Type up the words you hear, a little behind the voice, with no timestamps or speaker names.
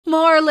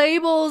More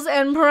labels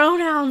and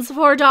pronouns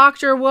for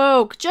Dr.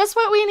 Woke. Just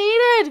what we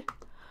needed.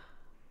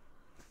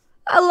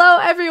 Hello,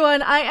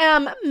 everyone. I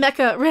am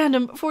Mecha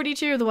Random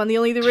 42, the one, the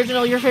only, the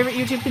original, your favorite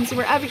YouTube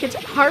consumer advocate,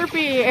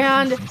 Harpy,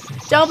 and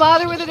don't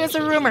bother with it. It's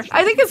a rumor.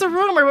 I think it's a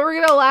rumor, but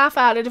we're gonna laugh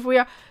at it if we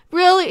are.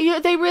 Really,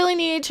 they really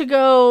need to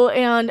go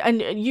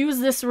and use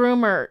this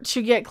rumor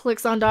to get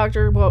clicks on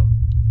Dr. Woke.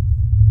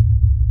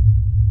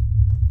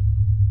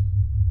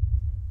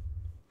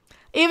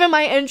 Even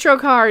my intro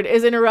card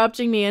is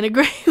interrupting me and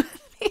agreeing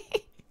with me.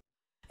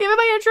 Even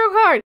my intro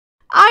card.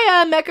 I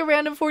am Mecha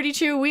Random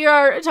 42. We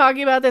are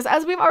talking about this.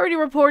 As we've already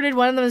reported,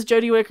 one of them is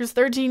Jodie Whittaker's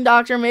 13th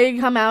Doctor may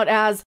come out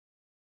as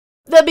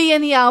the B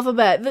in the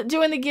alphabet,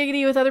 doing the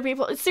giggity with other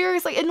people.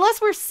 Seriously,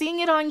 unless we're seeing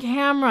it on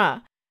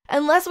camera,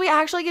 unless we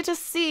actually get to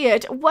see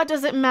it, what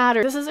does it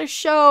matter? This is a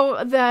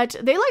show that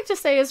they like to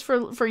say is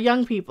for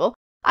young people.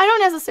 I don't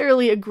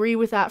necessarily agree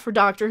with that for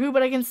Doctor Who,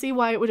 but I can see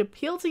why it would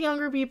appeal to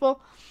younger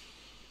people.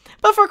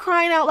 But for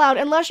crying out loud,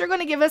 unless you're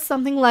going to give us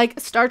something like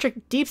Star Trek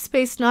Deep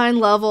Space Nine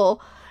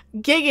level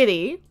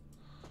giggity,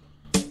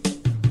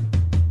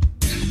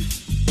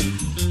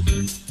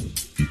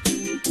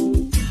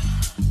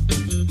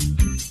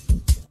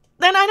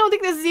 then I don't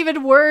think this is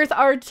even worth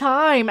our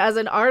time as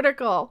an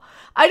article.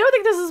 I don't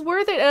think this is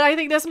worth it, and I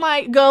think this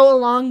might go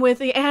along with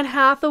the Anne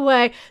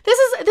Hathaway. This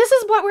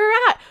is what we're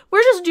at.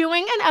 We're just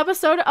doing an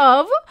episode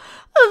of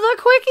the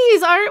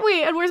Quickies, aren't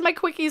we? And where's my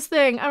Quickies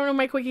thing? I don't know what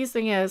my Quickies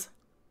thing is.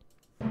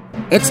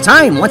 It's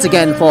time once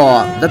again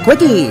for the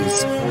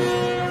Quickies.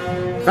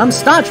 From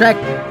Star Trek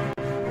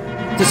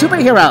to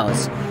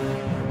superheroes,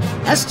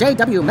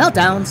 SJW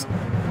meltdowns,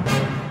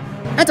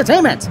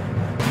 entertainment,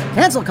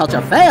 cancel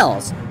culture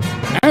fails,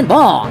 and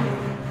more.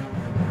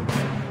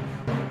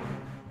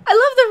 I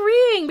love the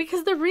reading,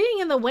 because the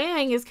reading and the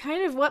weighing is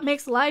kind of what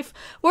makes life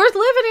worth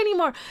living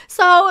anymore.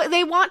 So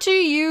they want to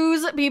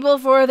use people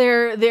for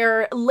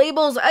their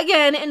labels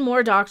again in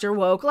more Dr.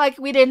 Woke, like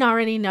we didn't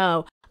already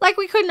know, like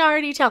we couldn't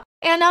already tell.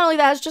 And not only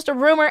that, it's just a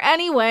rumor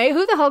anyway.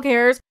 Who the hell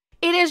cares?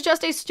 It is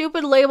just a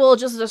stupid label,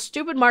 just a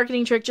stupid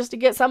marketing trick just to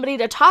get somebody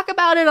to talk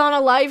about it on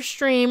a live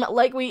stream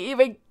like we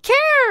even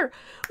care.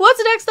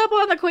 What's next up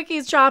on the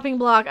Quickies chopping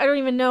block? I don't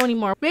even know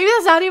anymore. Maybe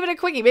that's not even a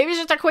quickie. Maybe it's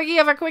just a quickie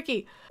of a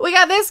quickie. We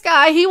got this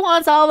guy. He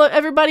wants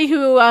everybody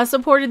who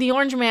supported the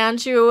Orange Man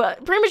to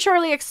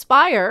prematurely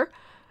expire.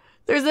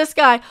 There's this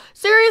guy.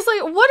 Seriously,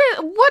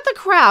 what the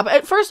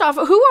crap? First off,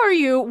 who are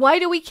you? Why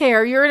do we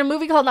care? You're in a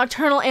movie called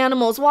Nocturnal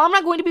Animals. Well, I'm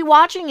not going to be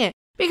watching it.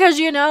 Because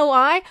you know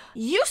why?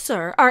 You,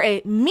 sir, are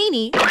a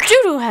meanie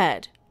doo-doo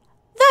head.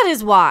 That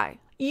is why.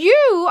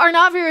 You are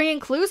not very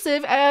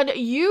inclusive, and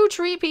you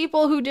treat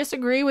people who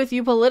disagree with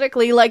you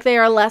politically like they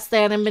are less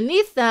than and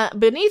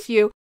beneath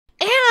you.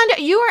 And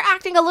you are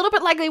acting a little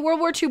bit like a World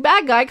War II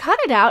bad guy. Cut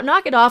it out.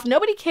 Knock it off.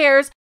 Nobody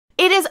cares.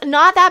 It is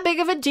not that big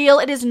of a deal.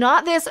 It is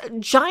not this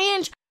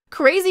giant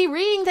crazy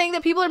reading thing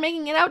that people are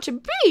making it out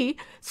to be.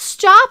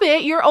 Stop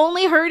it. You're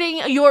only hurting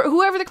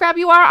whoever the crap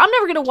you are. I'm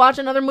never going to watch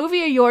another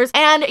movie of yours.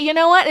 And you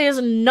know what? It is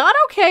not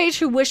okay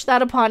to wish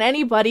that upon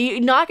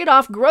anybody. Knock it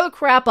off. Grow the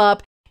crap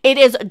up. It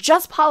is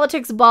just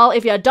politics ball.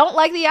 If you don't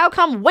like the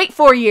outcome, wait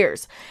 4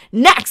 years.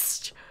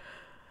 Next.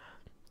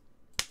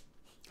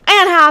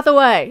 Anne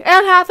Hathaway.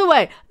 Anne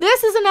Hathaway.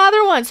 This is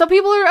another one. So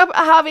people are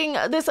having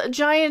this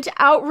giant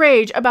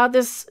outrage about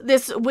this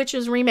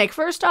Witches remake.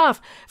 First off,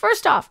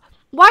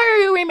 why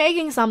are you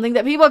remaking something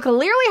that people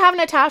clearly have an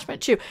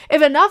attachment to?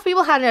 If enough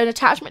people had an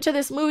attachment to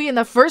this movie in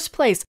the first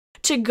place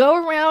to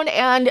go around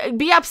and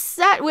be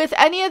upset with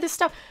any of this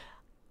stuff,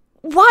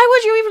 why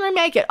would you even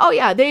remake it? Oh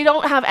yeah, they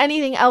don't have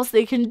anything else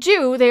they can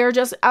do. They are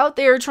just out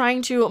there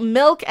trying to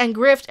milk and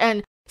grift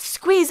and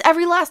squeeze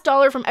every last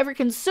dollar from every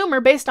consumer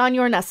based on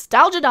your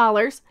nostalgia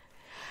dollars.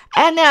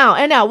 And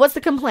now, what's the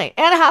complaint?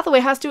 Anne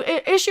Hathaway has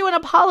to issue an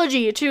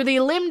apology to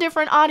the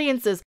limb-different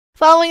audiences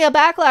following a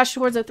backlash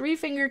towards a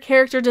three-finger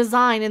character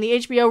design in the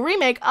HBO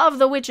remake of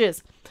The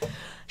Witches.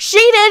 She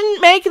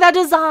didn't make that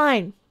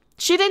design.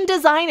 She didn't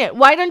design it.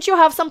 Why don't you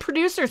have some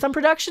producer, some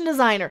production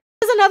designer?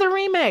 This is another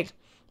remake.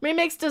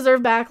 Remakes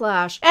deserve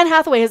backlash. Anne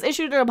Hathaway has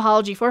issued an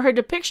apology for her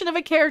depiction of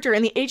a character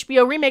in the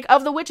HBO remake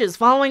of The Witches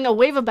following a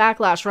wave of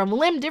backlash from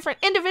limb-different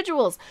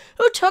individuals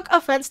who took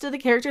offense to the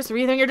character's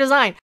three-finger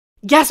design.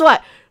 Guess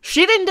what?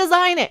 She didn't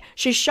design it.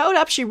 She showed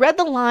up, she read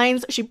the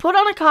lines, she put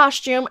on a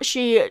costume,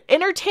 she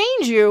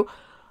entertained you.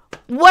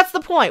 What's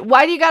the point?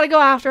 Why do you gotta go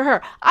after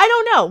her? I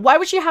don't know. Why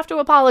would she have to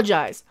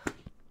apologize?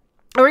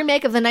 A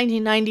remake of the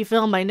 1990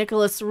 film by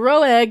Nicholas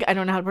Roeg, I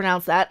don't know how to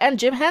pronounce that, and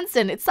Jim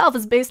Henson itself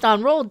is based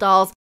on Roald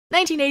Dahl's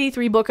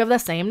 1983 book of the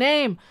same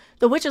name.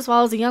 The Witches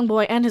follows a young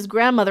boy and his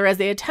grandmother as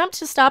they attempt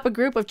to stop a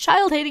group of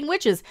child-hating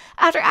witches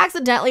after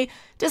accidentally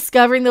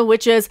discovering the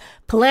witches'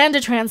 plan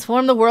to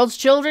transform the world's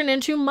children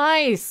into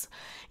mice.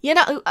 You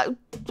know,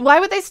 why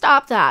would they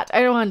stop that?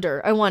 I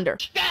wonder.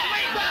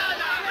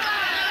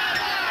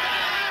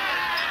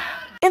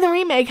 In the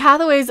remake,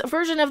 Hathaway's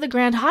version of the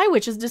Grand High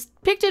Witch is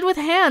depicted with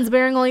hands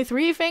bearing only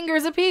 3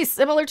 fingers apiece,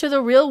 similar to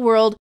the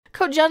real-world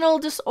congenital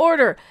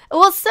disorder.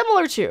 Well,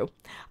 similar to.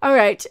 All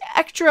right,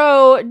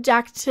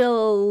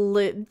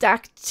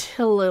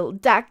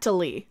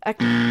 ectrodactyly.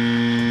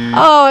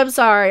 Oh, I'm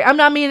sorry. I'm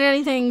not meaning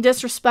anything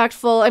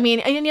disrespectful. I mean,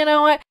 and you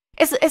know what?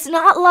 It's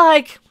not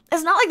like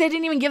they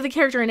didn't even give the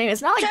character a name.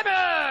 It's not like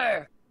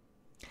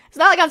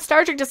on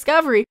Star Trek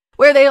Discovery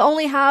where they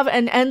only have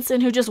an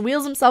ensign who just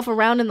wheels himself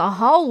around in the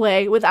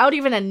hallway without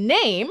even a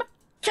name.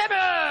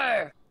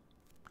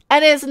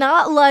 And it's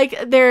not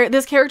like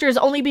this character is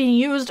only being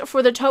used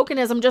for the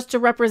tokenism just to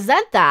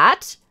represent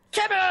that.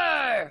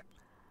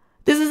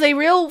 This is a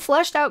real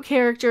fleshed out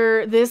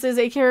character. This is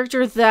a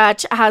character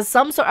that has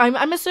some sort,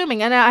 I'm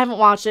assuming, and I haven't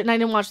watched it, and I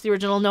didn't watch the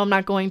original. No, I'm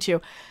not going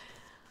to.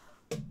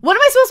 What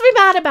am I supposed to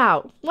be mad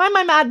about? Why am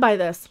I mad by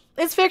this?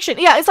 It's fiction.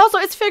 Yeah,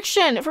 it's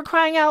fiction, for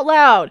crying out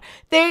loud.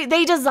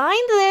 They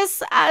designed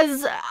this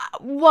as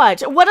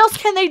what? What else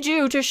can they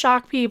do to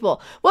shock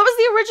people? What was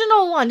the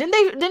original one?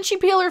 Didn't she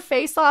peel her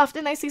face off?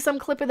 Didn't I see some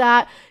clip of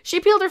that? She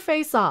peeled her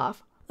face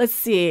off. Let's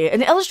see.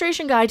 An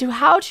illustration guide to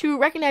how to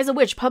recognize a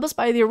witch, published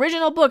by the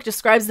original book,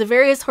 describes the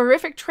various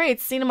horrific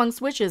traits seen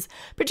amongst witches,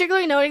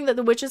 particularly noting that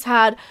the witches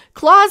had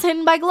claws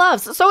hidden by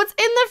gloves. So it's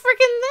in the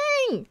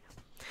freaking thing.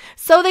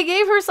 So they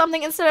gave her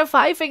something, instead of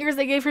 5 fingers,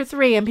 they gave her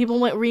 3, and people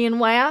went re and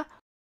wah.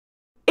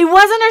 It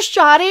wasn't a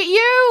shot at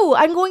you.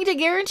 I'm going to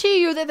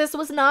guarantee you that this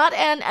was not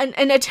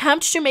an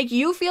attempt to make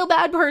you feel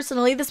bad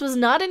personally. This was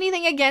not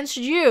anything against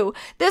you.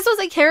 This was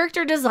a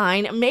character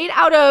design made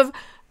out of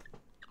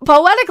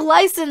poetic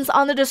license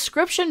on the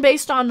description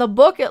based on the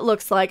book, it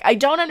looks like. I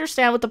don't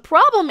understand what the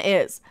problem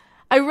is.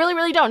 I really,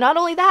 really don't. Not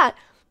only that,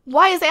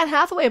 why is Anne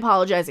Hathaway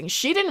apologizing?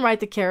 She didn't write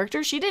the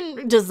character. She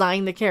didn't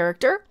design the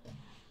character.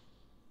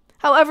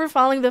 However,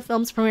 following the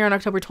film's premiere on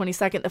October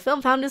 22nd, the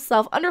film found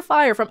itself under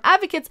fire from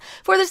advocates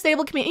for the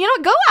stable community. You know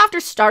what? Go after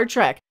Star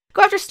Trek.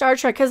 Go after Star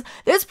Trek, because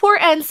this poor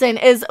ensign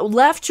is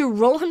left to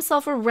roll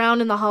himself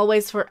around in the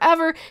hallways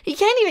forever. He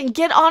can't even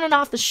get on and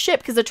off the ship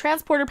because the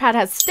transporter pad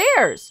has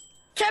stairs.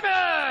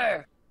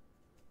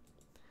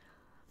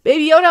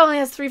 Baby Yoda only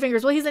has 3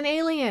 fingers. Well, he's an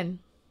alien.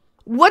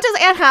 What does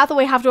Anne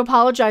Hathaway have to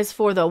apologize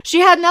for, though? She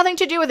had nothing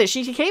to do with it.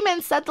 She came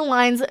in, said the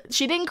lines.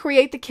 She didn't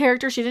create the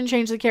character. She didn't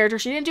change the character.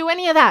 She didn't do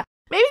any of that.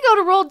 Maybe go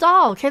to Roald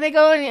Dahl. Can they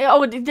go and,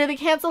 oh, did they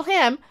cancel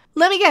him?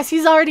 Let me guess,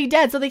 he's already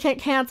dead, so they can't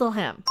cancel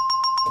him.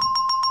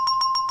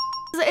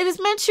 It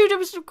is meant to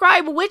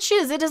describe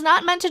witches. It is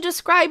not meant to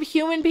describe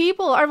human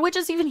people. Are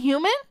witches even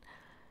human?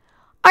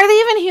 Are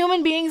they even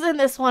human beings in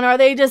this one? Are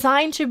they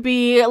designed to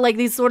be like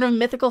these sort of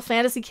mythical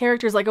fantasy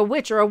characters like a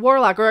witch or a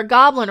warlock or a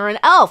goblin or an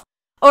elf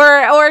or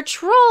a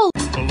troll?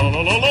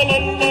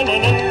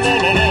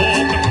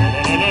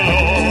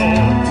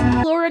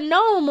 Or a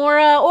gnome or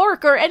a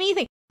orc or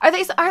anything? Are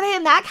they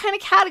in that kind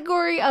of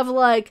category of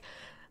like,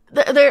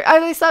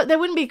 they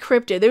wouldn't be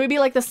cryptid. They would be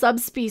like the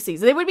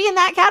subspecies. They would be in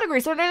that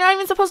category. So they're not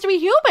even supposed to be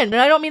human.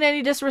 And I don't mean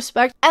any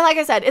disrespect. And like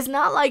I said, it's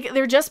not like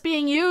they're just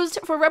being used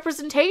for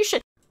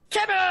representation.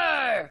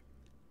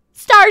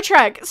 Star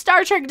Trek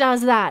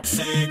does that.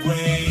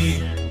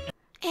 Segway.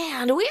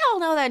 And we all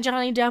know that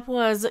Johnny Depp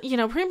was,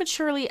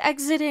 prematurely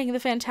exiting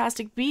the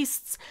Fantastic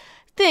Beasts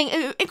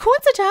thing.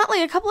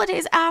 Coincidentally, a couple of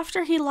days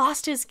after he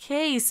lost his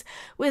case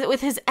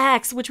with his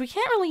ex, which we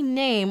can't really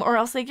name, or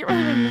else they get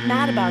really, really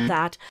mad about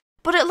that.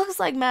 But it looks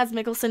like Mads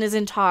Mikkelsen is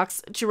in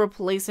talks to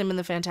replace him in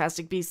the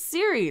Fantastic Beasts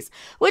series,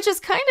 which is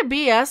kind of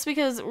BS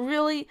because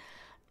really,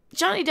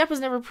 Johnny Depp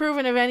was never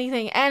proven of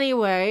anything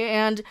anyway,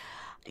 and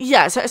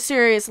yes,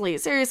 seriously,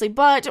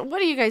 but what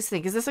do you guys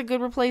think? Is this a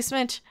good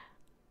replacement?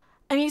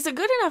 I mean, he's a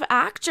good enough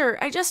actor.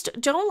 I just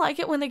don't like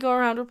it when they go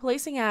around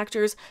replacing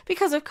actors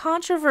because of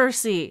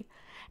controversy.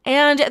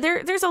 And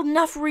there's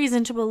enough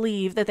reason to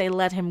believe that they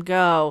let him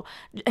go.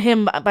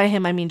 By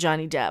him, I mean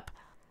Johnny Depp.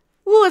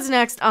 What's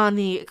next on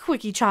the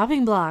Quickie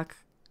chopping block?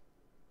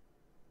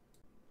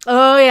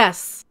 Oh,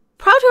 yes.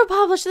 Proud to have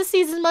published this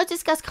season's most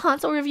discussed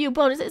console review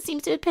bonus. It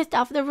seems to have pissed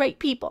off the right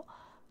people.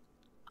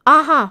 We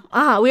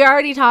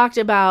already talked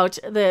about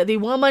the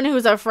woman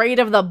who's afraid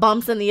of the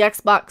bumps in the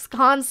Xbox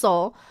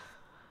console.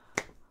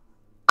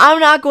 I'm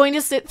not going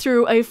to sit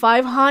through a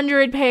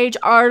 500-page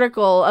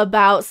article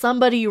about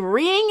somebody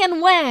reeing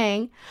and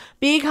weighing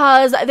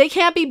because they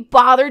can't be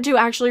bothered to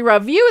actually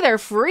review their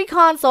free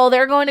console.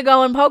 They're going to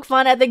go and poke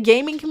fun at the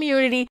gaming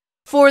community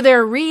for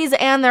their rees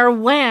and their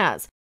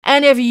whans.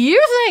 And if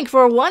you think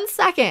for 1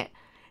 second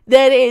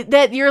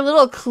that your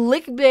little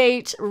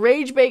clickbait,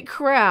 ragebait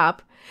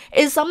crap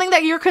is something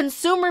that your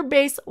consumer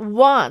base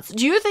wants,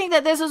 do you think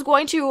that this is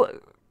going to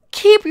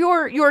keep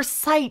your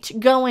site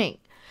going?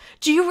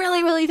 Do you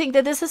really, really think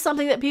that this is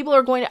something that people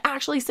are going to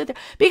actually sit there?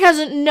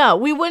 Because no,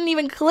 we wouldn't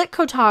even click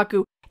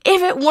Kotaku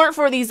if it weren't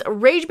for these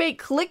ragebait,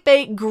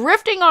 clickbait,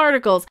 grifting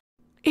articles.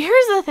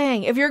 Here's the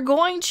thing. If you're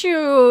going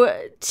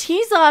to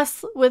tease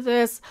us with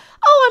this,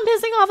 oh, I'm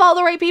pissing off all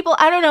the right people,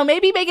 I don't know,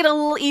 maybe make it a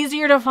little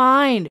easier to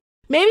find.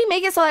 Maybe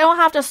make it so I don't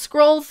have to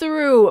scroll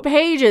through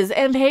pages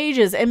and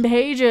pages and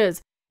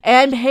pages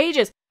and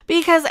pages.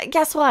 Because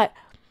guess what?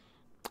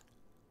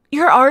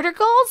 Your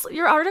articles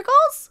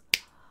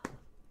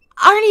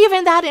aren't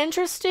even that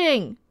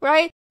interesting,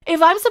 right?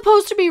 If I'm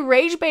supposed to be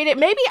rage baited,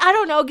 maybe, I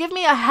don't know, give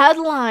me a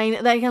headline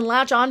that I can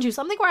latch onto.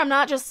 Something where I'm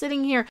not just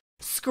sitting here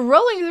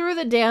scrolling through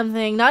the damn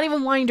thing, not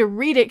even wanting to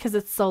read it because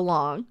it's so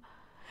long.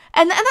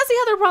 And that's the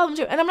other problem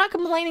too. And I'm not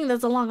complaining that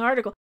it's a long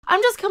article.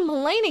 I'm just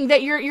complaining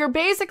that you're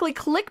basically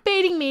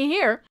clickbaiting me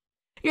here.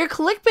 You're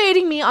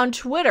clickbaiting me on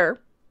Twitter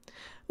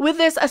with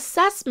this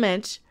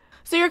assessment.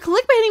 So you're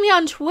clickbaiting me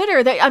on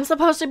Twitter that I'm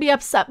supposed to be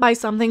upset by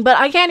something, but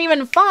I can't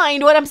even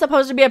find what I'm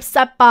supposed to be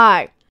upset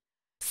by.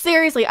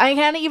 Seriously, I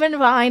can't even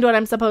find what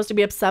I'm supposed to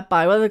be upset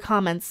by. What do the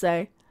comments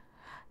say?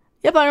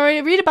 Yep, I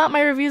already read about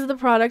my reviews of the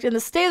product and the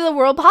state of the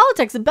world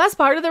politics, the best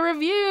part of the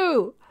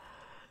review.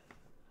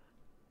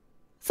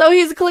 So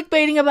he's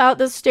clickbaiting about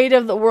the state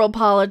of the world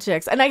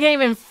politics, and I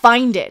can't even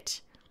find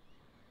it.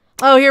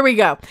 Oh, here we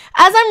go.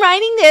 As I'm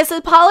writing this,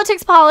 it's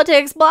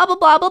politics, blah, blah,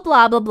 blah, blah,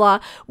 blah, blah, blah.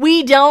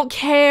 We don't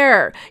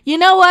care. You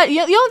know what?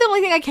 You know the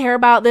only thing I care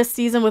about this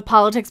season with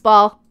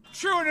Politicsball?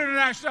 True and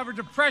international effort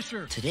to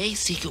pressure. Today's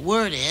secret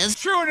word is...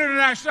 True and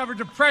international effort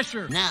to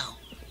pressure. Now,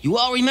 you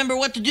all remember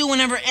what to do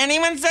whenever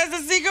anyone says the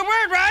secret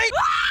word, right?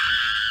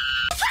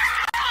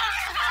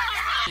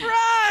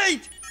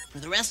 Right! For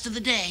the rest of the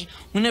day,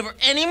 whenever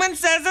anyone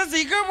says the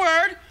secret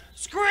word,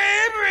 scream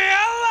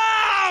real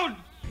loud!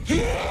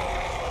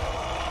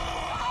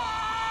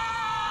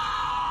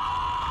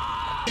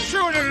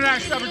 True and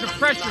international effort to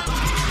pressure.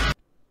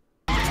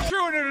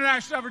 True and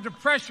international effort to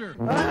pressure.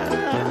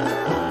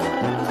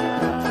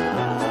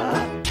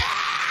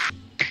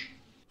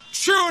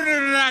 True and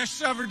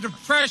international effort to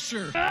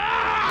pressure.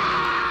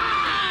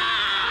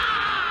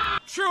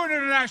 True and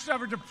international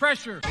effort to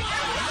pressure.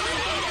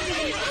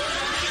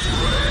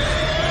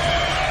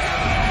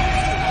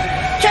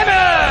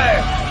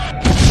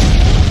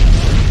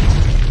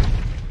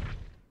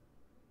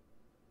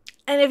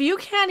 And if you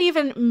can't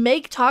even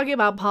make talking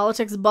about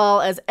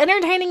Politicsball as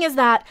entertaining as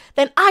that,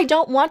 then I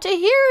don't want to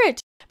hear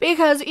it.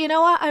 Because, you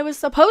know what? I was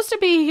supposed to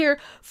be here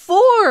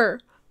for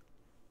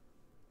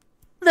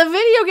the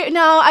video game.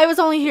 No, I was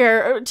only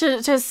here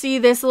to see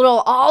this little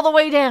all the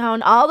way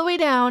down,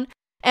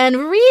 and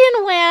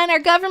re-and-when our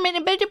government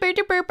and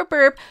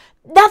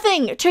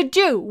nothing to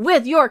do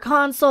with your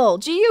console.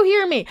 Do you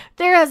hear me?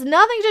 There has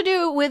nothing to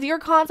do with your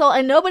console,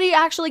 and nobody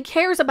actually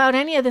cares about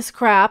any of this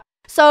crap.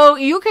 So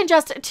you can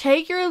just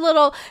take your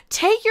little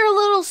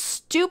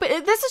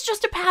stupid, this is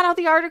just to pad out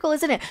the article,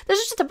 isn't it? This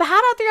is just to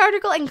pad out the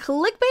article and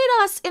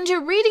clickbait us into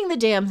reading the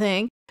damn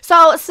thing.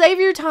 So save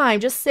your time,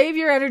 just save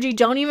your energy,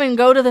 don't even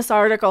go to this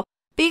article,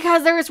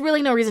 because there is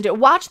really no reason to.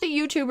 Watch the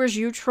YouTubers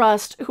you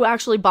trust who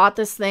actually bought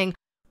this thing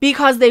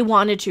because they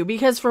wanted to,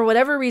 because for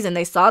whatever reason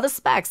they saw the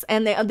specs,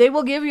 and they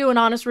will give you an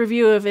honest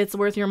review if it's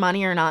worth your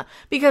money or not,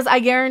 because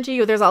I guarantee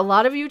you there's a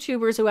lot of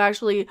YouTubers who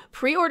actually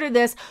pre-ordered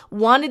this,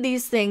 wanted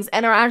these things,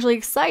 and are actually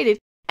excited,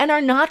 and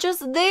are not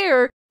just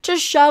there to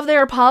shove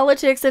their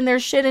politics and their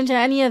shit into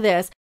any of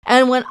this.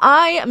 And when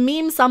I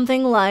meme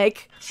something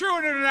like True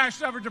and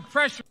international effort to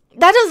pressure,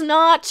 that does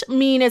not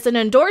mean it's an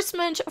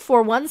endorsement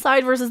for one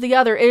side versus the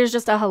other. It is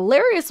just a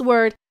hilarious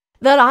word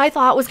that I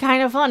thought was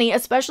kind of funny,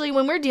 especially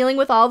when we're dealing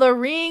with all the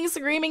ringing,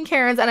 screaming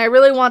Karens, and I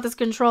really want this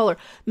controller.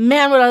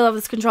 Man, would I love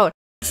this controller.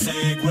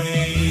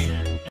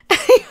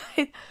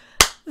 Anyway,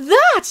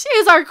 that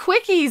is our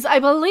Quickies, I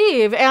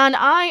believe, and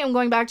I am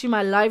going back to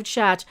my live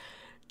chat.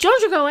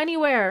 Don't you go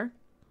anywhere.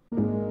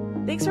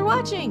 Thanks for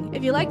watching.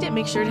 If you liked it,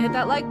 make sure to hit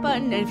that like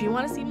button, and if you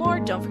want to see more,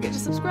 don't forget to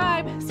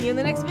subscribe. See you in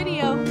the next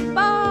video.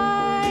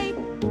 Bye!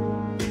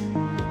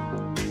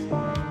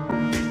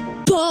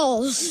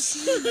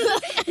 Balls!